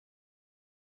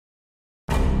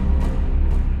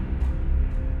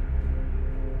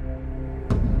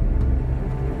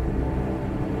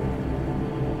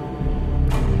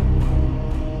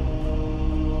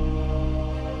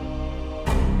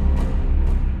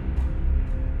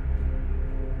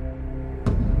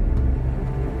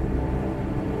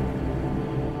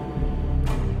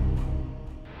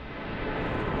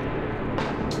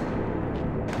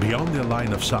Beyond their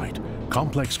line of sight,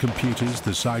 complex computers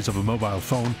the size of a mobile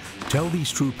phone tell these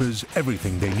troopers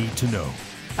everything they need to know,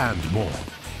 and more.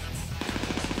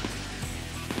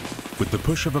 With the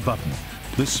push of a button,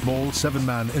 this small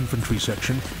 7-man infantry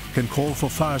section can call for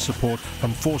fire support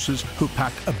from forces who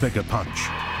pack a bigger punch.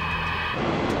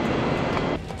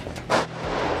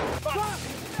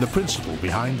 The principle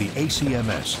behind the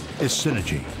ACMS is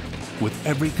synergy, with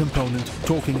every component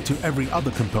talking to every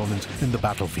other component in the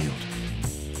battlefield.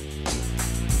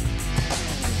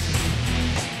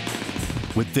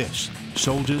 With this,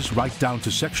 soldiers right down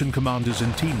to section commanders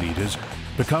and team leaders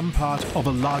become part of a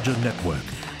larger network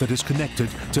that is connected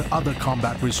to other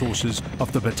combat resources of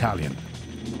the battalion.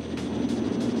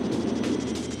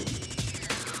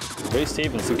 Very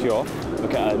safe and secure.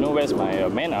 Okay, I know where my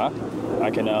men are. I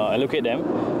can allocate them.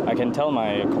 I can tell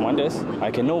my commanders.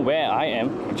 I can know where I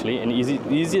am actually, and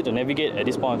easier to navigate at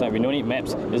this point in time. We don't need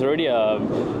maps. There's already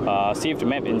a saved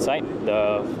map inside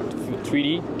the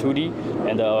 3D, 2D,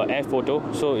 and the air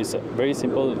photo. So it's very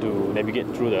simple to navigate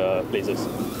through the places.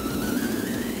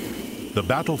 The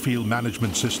Battlefield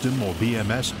Management System, or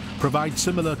BMS, provides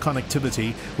similar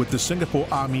connectivity with the Singapore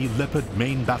Army Leopard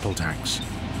main battle tanks.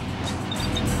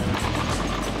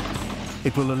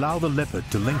 It will allow the Leopard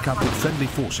to link up with friendly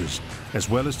forces, as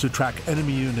well as to track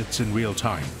enemy units in real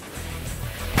time.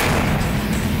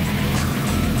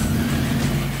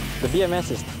 The BMS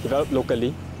is developed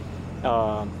locally,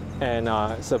 and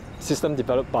it's a system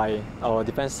developed by our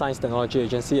Defence Science Technology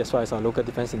Agency as well as our local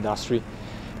defence industry.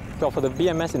 So for the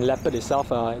BMS in Leopard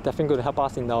itself, it's definitely going to help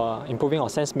us in improving our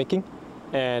sense making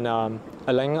and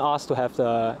allowing us to have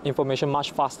the information much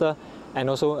faster, and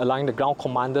also allowing the ground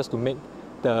commanders to make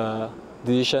the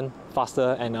decision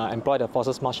faster and employ the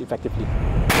forces much effectively.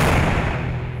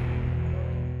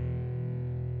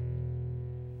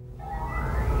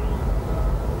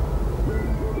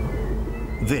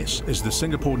 This is the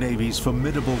Singapore Navy's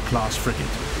formidable class frigate.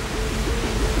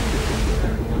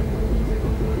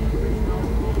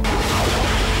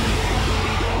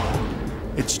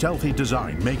 Its stealthy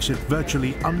design makes it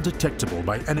virtually undetectable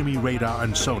by enemy radar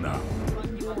and sonar.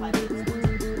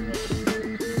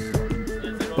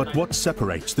 But what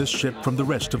separates this ship from the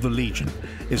rest of the Legion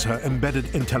is her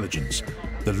embedded intelligence,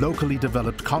 the locally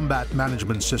developed Combat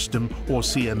Management System, or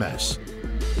CMS.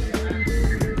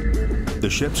 The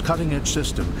ship's cutting-edge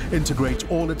system integrates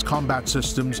all its combat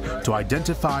systems to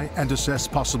identify and assess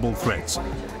possible threats,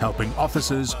 helping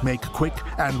officers make quick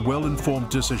and well-informed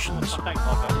decisions.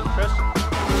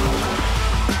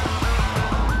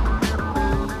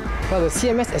 Well, the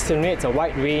CMS assimilates a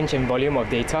wide range and volume of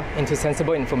data into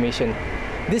sensible information.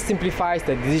 This simplifies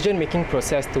the decision-making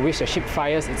process to which the ship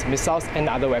fires its missiles and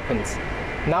other weapons.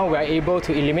 Now we are able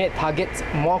to eliminate targets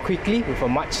more quickly with a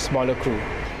much smaller crew.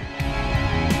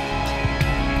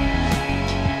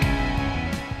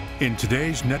 In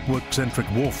today's network-centric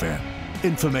warfare,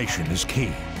 information is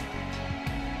key.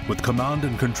 With command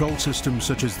and control systems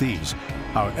such as these,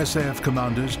 our SAF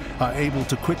commanders are able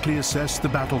to quickly assess the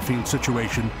battlefield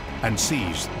situation and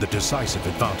seize the decisive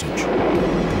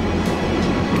advantage.